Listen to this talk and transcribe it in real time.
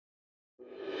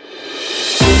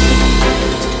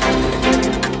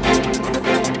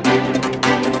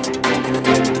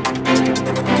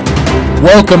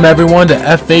Welcome everyone to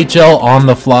FHL on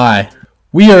the fly.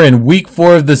 We are in week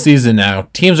 4 of the season now.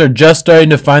 Teams are just starting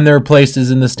to find their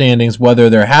places in the standings, whether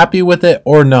they're happy with it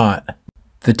or not.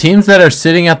 The teams that are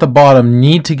sitting at the bottom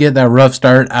need to get that rough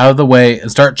start out of the way and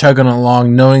start chugging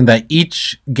along, knowing that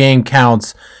each game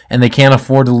counts and they can't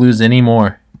afford to lose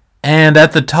anymore. And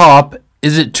at the top,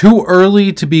 is it too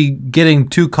early to be getting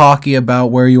too cocky about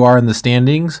where you are in the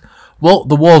standings? Well,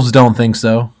 the Wolves don't think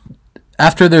so.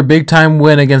 After their big-time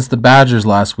win against the Badgers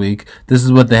last week, this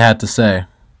is what they had to say.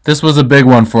 This was a big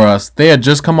one for us. They had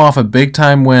just come off a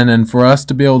big-time win, and for us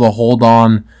to be able to hold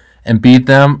on and beat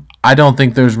them, I don't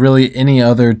think there's really any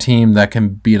other team that can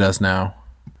beat us now.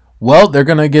 Well, they're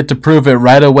going to get to prove it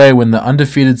right away when the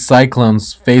undefeated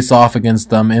Cyclones face off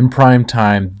against them in prime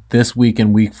time this week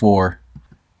in week 4.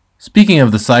 Speaking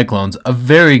of the Cyclones, a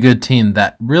very good team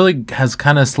that really has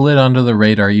kind of slid under the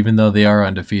radar even though they are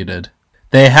undefeated.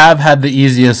 They have had the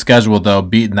easiest schedule though,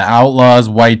 beating the Outlaws,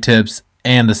 White Tips,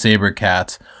 and the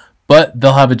Sabercats, but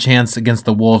they'll have a chance against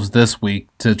the Wolves this week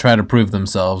to try to prove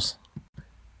themselves.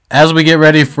 As we get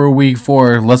ready for week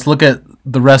 4, let's look at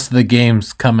the rest of the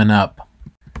games coming up.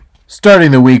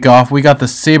 Starting the week off, we got the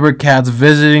Sabercats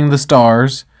visiting the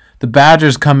Stars. The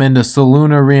Badgers come into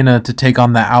Saloon Arena to take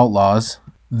on the Outlaws.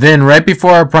 Then, right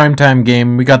before our primetime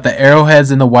game, we got the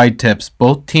Arrowheads and the White Tips,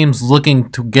 both teams looking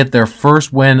to get their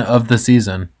first win of the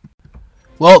season.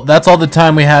 Well, that's all the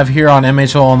time we have here on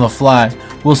MHL on the Fly.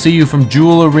 We'll see you from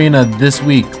Jewel Arena this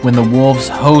week when the Wolves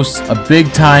host a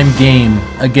big-time game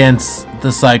against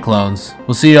the Cyclones.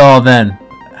 We'll see you all then.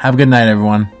 Have a good night,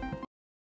 everyone.